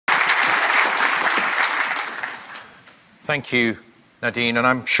Thank you, Nadine, and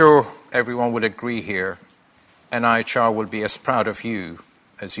I'm sure everyone would agree here. NIHR will be as proud of you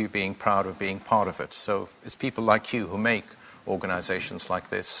as you being proud of being part of it. So it's people like you who make organizations like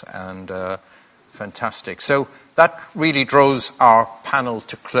this, and fantastic. So that really draws our panel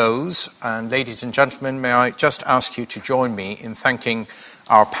to close. And ladies and gentlemen, may I just ask you to join me in thanking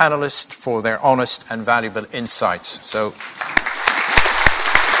our panelists for their honest and valuable insights.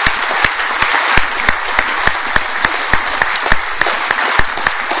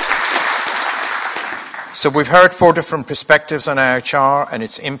 So we've heard 4 different perspectives on NIHR and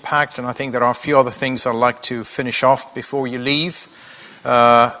its impact, and I think there are a few other things I'd like to finish off before you leave.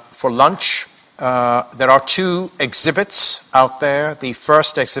 For lunch, there are 2 exhibits out there. The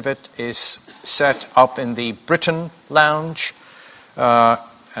first exhibit is set up in the Britain Lounge,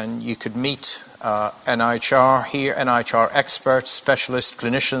 and you could meet NIHR here. NIHR experts, specialists,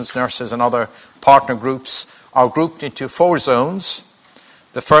 clinicians, nurses, and other partner groups are grouped into 4 zones.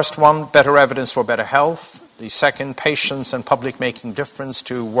 The first one, better evidence for better health. The second, patients and public making difference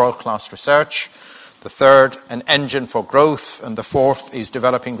to world-class research. The third, an engine for growth. And the fourth is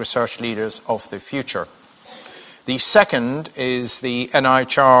developing research leaders of the future. The second is the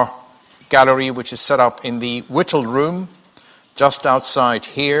NIHR gallery, which is set up in the Whittle Room, just outside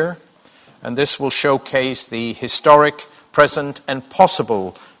here. And this will showcase the historic, present, and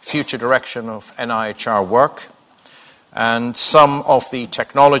possible future direction of NIHR work, and some of the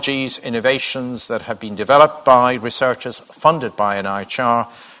technologies, innovations that have been developed by researchers funded by NIHR,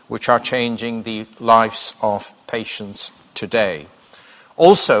 which are changing the lives of patients today.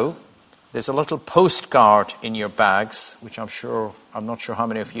 Also, there's a little postcard in your bags, which I'm not sure how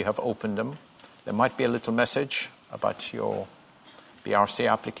many of you have opened them. There might be a little message about your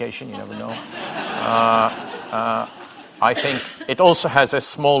BRC application, you never know. I think it also has a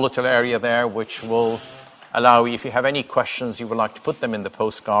small little area there which will allow you, if you have any questions, you would like to put them in the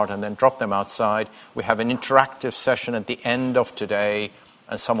postcard and then drop them outside. We have an interactive session at the end of today,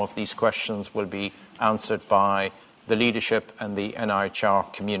 and some of these questions will be answered by the leadership and the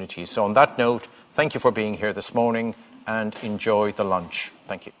NIHR community. So on that note, thank you for being here this morning, and enjoy the lunch.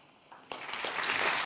 Thank you.